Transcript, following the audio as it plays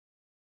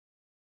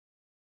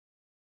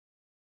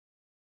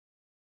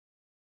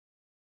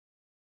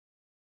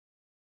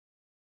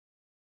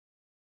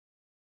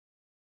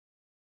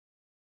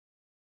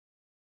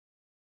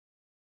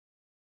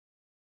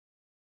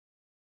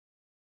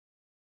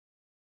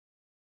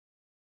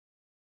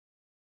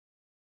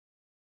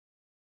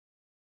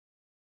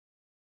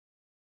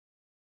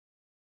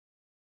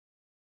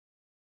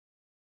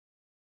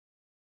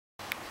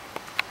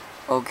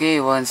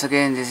Okay, once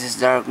again, this is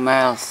Dark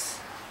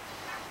Miles,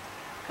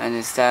 and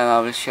this time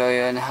I will show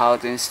you on how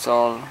to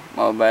install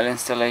mobile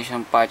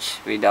installation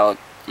patch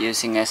without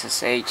using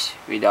SSH,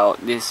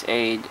 without this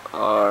aid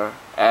or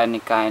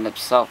any kind of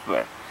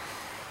software.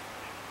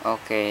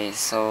 Okay,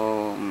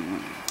 so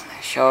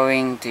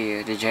showing to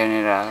you the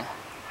general.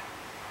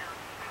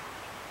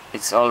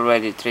 It's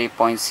already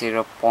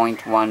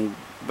 3.0.1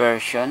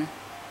 version,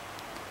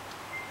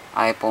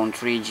 iPhone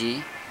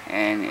 3G,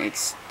 and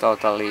it's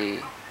totally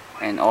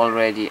and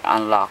already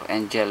unlocked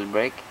and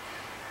jailbreak,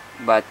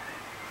 but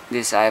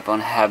this iPhone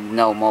have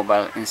no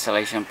mobile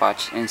installation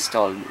patch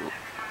installed.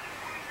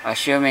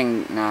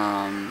 Assuming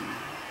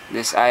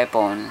this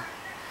iPhone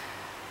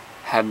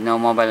have no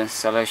mobile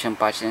installation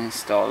patch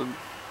installed,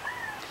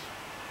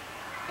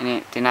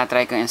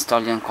 tinatry ko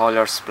install yung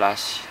Color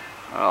Splash,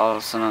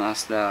 or also known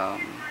as the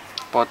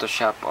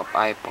Photoshop of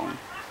iPhone.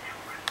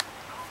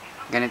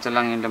 Ganito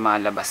lang yung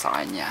lumalabas sa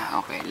kanya.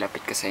 Okay,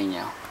 lapit ko sa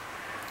inyo.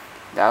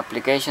 The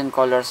application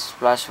Color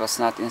Splash was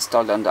not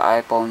installed on the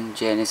iPhone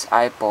Genesis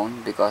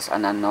iPhone because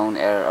an unknown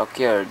error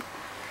occurred.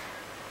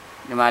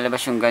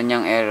 Lumalabas yung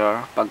ganyang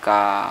error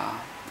pagka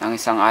ang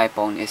isang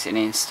iPhone is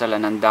in-install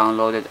ng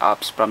downloaded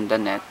apps from the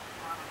net,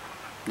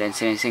 then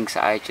sinisync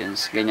sa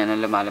iTunes. Ganyan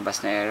ang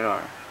lumalabas na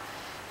error.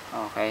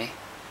 Okay,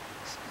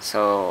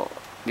 so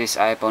this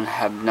iPhone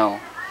have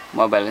no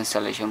mobile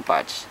installation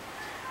patch.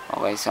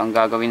 Okay, so ang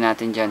gagawin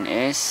natin dyan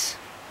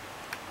is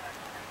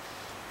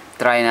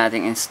try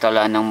nating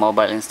installan ng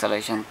mobile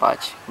installation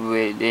patch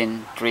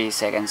within 3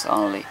 seconds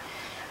only.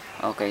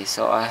 Okay,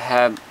 so I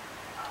have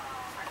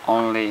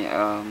only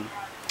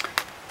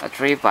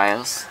 3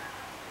 files.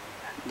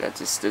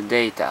 That is the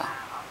data,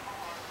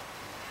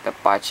 the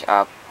patch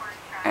app,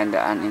 and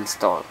the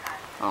uninstall.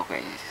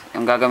 Okay,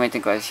 yung gagamitin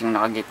ko is yung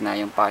nakagitna,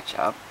 yung patch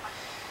app.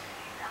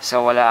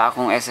 So wala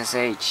akong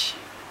SSH,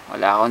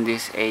 wala akong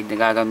this aid na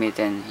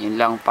gagamitin, yun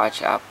lang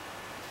patch app,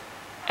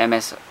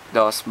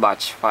 MS-DOS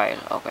batch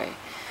file. Okay,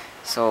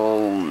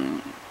 so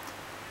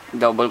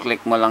double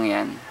click mo lang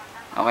yan.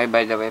 Okay,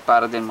 by the way,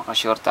 para din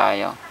makasure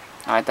tayo,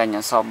 nakita nyo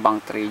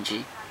SoftBank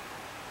 3G,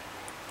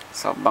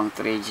 SoftBank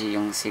 3G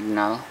yung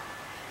signal.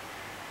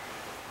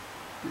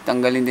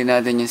 Tanggalin din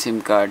natin yung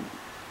SIM card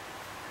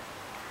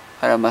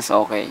para mas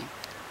okay.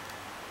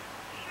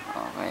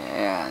 Okay,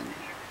 ayan,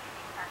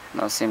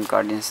 no SIM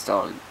card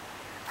installed.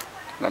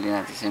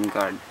 Tanggalin natin SIM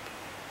card.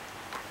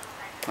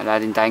 Wala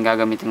din tayong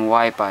gagamitin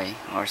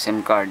Wi-Fi or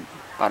SIM card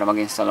para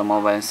mag-install ng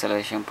mobile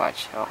installation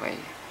patch. Okay,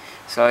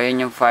 so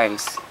yun yung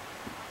files.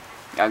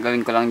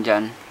 Gagawin ko lang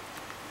dyan,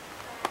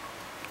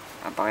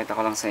 papakita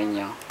ko lang sa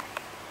inyo.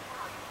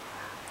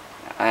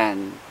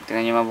 Ayan,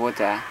 tingnan nyo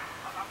mabuti ah.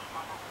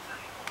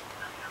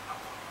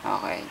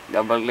 Okay,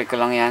 double click ko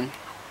lang yan.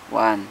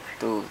 1,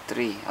 2,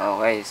 3.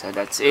 Okay, so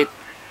that's it.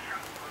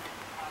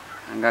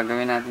 Ang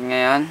gagawin natin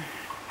ngayon,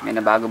 may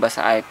nabago ba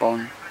sa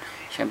iPhone?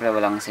 Syempre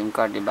walang SIM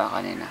card, diba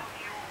kanina?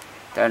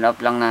 Turn off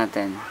lang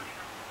natin.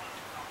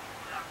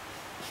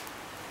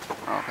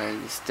 Okay,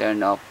 just turn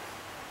off.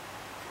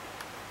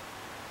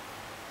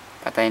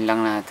 Patayin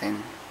lang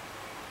natin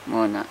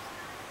muna.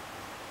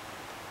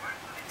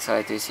 So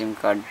ito yung SIM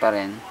card pa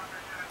rin.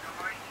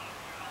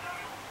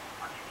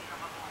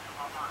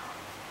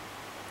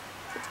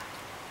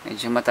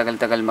 Medyo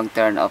matagal-tagal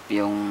mag-turn off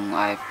yung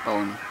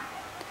iPhone.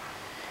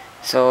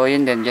 So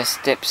yun din,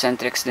 just tips and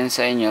tricks din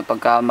sa inyo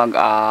pagka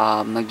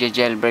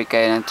mag-jailbreak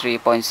kayo ng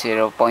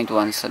 3.0.1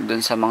 dun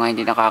sa mga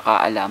hindi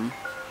nakakaalam.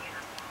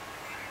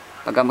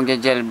 Pagka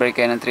mag-jailbreak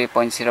kayo ng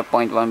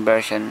 3.0.1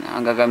 version,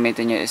 ang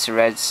gagamitin nyo is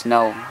Red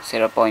Snow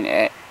 0.8,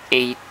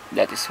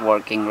 that is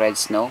working Red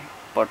Snow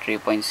for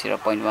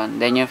 3.0.1.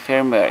 Then yung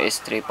firmware is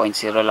 3.0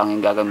 lang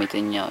yung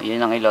gagamitin nyo.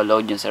 Yun ang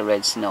ilo-load nyo sa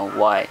Red Snow.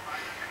 Why?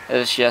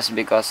 It's just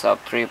because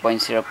of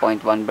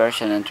 3.0.1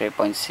 version and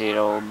 3.0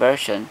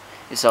 version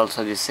is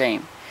also the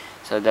same.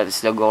 So that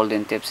is the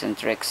golden tips and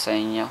tricks sa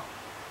inyo,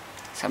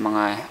 sa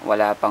mga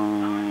wala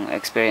pang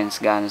experience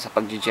gaano sa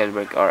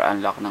pag-jailbreak or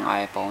unlock ng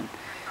iPhone.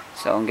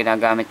 So ang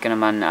ginagamit ko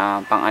naman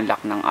pang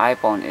unlock ng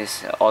iPhone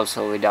is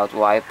also without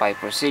Wi-Fi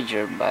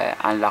procedure by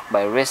unlock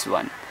by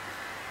wrist1.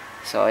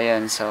 So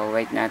ayun, so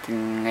wait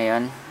natin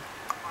ngayon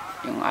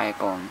yung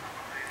iPhone.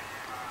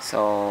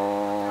 So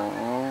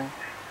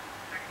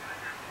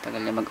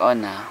tagal na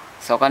mag-on ha.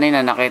 So kanina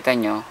nakita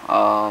nyo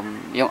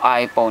yung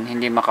iPhone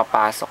hindi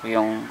makapasok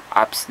yung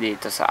apps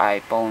dito sa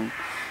iPhone,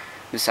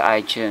 dito sa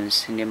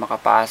iTunes. Hindi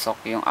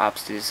makapasok yung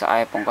apps dito sa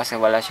iPhone kasi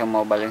wala siyang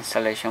mobile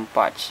installation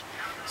patch.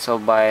 So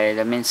by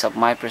the means of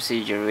my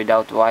procedure,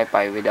 without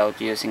Wi-Fi,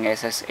 without using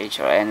SSH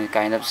or any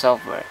kind of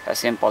software, a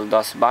simple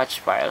DOS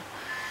batch file,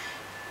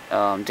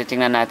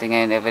 titingnan natin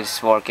ngayon if it's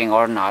working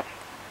or not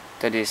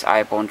to this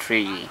iPhone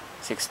 3G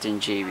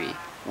 16GB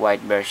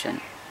white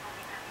version.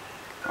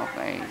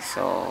 Okay,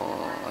 so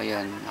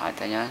ayun,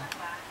 nakita nyo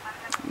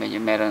medyo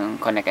meron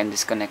connect and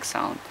disconnect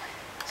sound.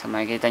 So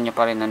makikita nyo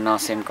pa rin na no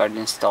SIM card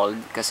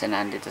installed kasi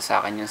nandito sa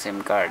akin yung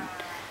SIM card.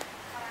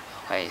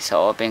 Okay,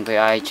 so open ko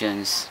yung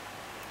iTunes.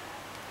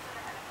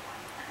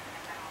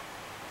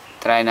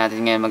 Try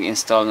natin ngayon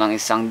mag-install ng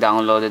isang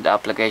downloaded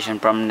application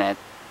from net.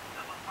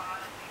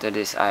 to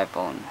this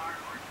iPhone.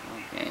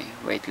 Okay,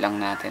 wait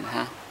lang natin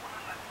ha.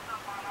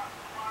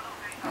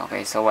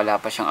 Okay, so wala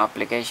pa siyang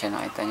application,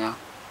 nakita nyo.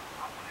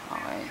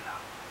 Okay,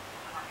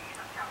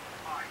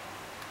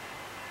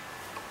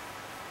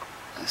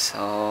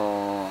 so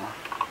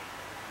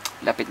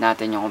lapit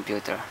natin yung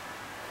computer.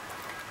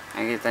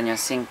 Nakita nyo,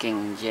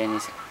 syncing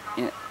Genesis,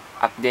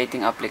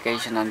 updating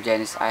application ng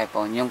Genesis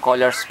iPhone. Yung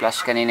Color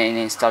Splash kanina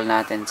in-install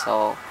natin,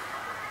 so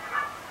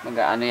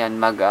mag-ano yan,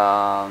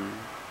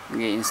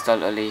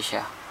 mag-install ulit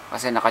siya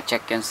kasi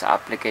naka-check yun sa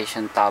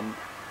application tab.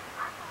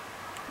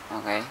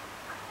 Okay,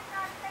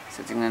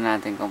 so tingnan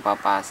natin kung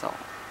papasok.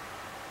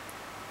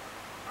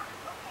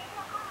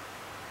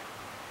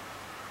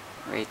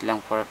 Wait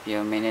lang for a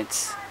few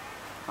minutes.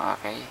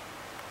 Okay,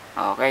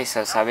 okay,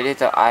 so sabi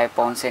dito,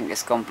 iPhone sync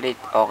is complete,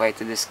 okay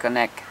to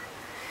disconnect.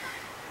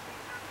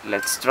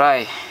 Let's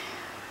try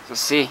to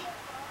see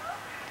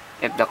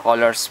if the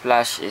Color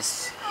Splash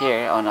is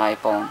here on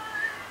iPhone.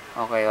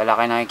 Okay, wala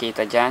kayo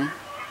nakikita dyan.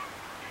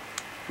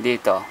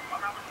 Dito,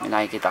 may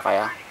nakikita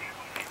kaya?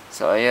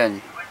 So,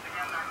 ayun.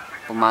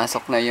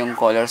 Pumasok na yung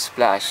Color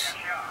Splash.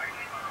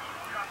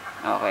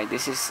 Okay,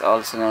 this is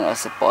also known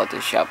as a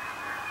Photoshop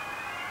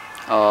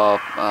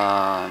of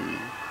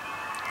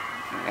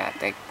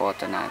take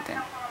photo natin.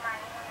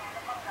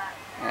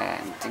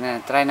 Ayan,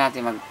 tingnan, try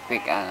natin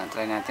mag-quick,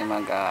 try natin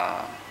mag-photo.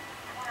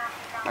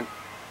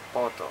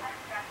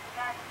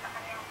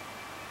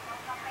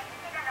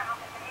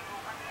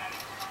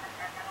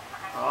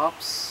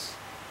 Oops.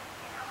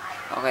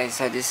 Okay,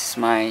 so this is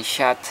my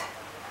shot.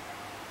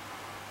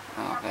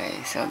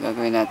 Okay, so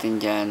gagawin natin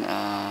dyan,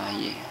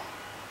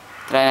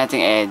 try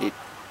natin edit.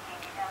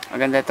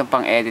 Maganda itong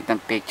pang edit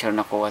ng picture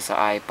na kuha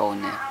sa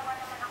iPhone eh.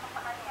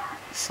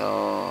 So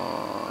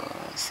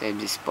save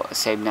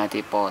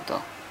natin photo.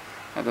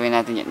 Gagawin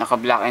natin yan, naka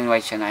black and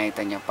white siya,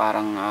 nakita nyo,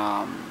 parang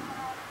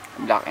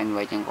black and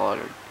white yung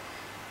color.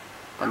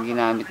 Pag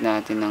ginamit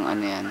natin ng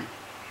ano yan,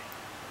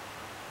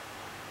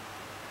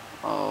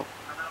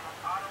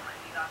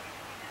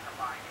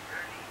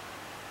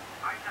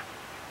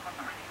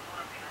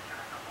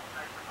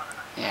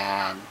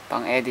 yan,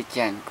 pang edit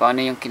yan. Kung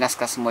ano yung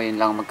kinaskas mo,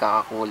 yun lang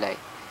magkakakulay.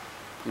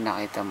 Kung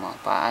nakita mo,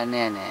 paano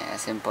yan eh, a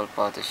simple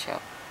Photoshop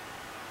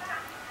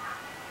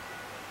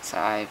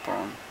sa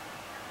iPhone.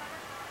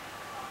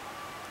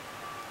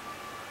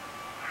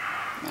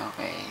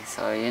 Okay,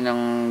 so yun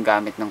ang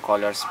gamit ng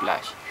Color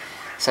Splash.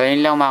 So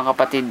yun lang mga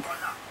kapatid,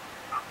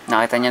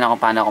 nakita nyo na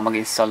kung paano ako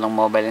mag-install ng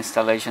mobile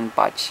installation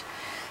patch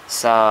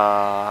sa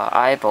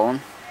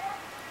iPhone.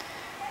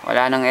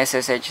 Wala nang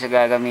SSH na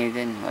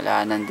gagamitin,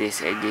 wala nang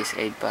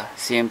disk-aid pa.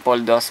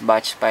 Simple DOS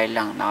batch file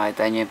lang.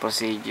 Nakita nyo yung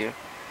procedure.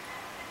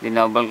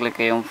 Dinouble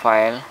click yung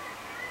file,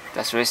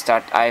 tapos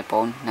restart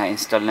iPhone,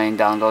 na-install na yung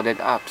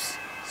downloaded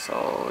apps.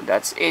 So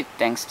that's it.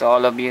 Thanks to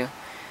all of you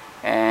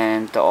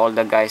and to all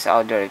the guys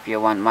out there. If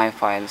you want my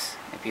files,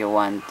 if you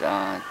want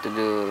to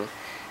do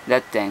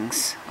that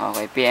things,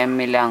 okay, PM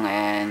me lang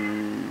and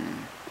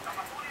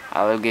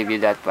I will give you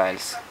that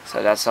files.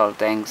 So that's all.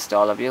 Thanks to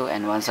all of you.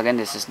 And once again,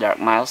 this is Dark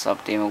Miles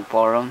of Timog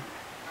Forum,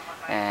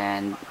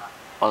 and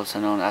also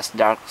known as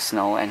Dark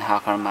Snow and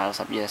Hacker Miles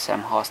of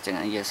GSM Hosting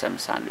and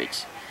GSM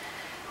Sandwich.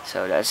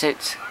 So that's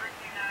it.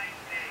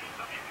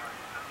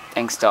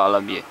 Thanks to all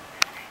of you.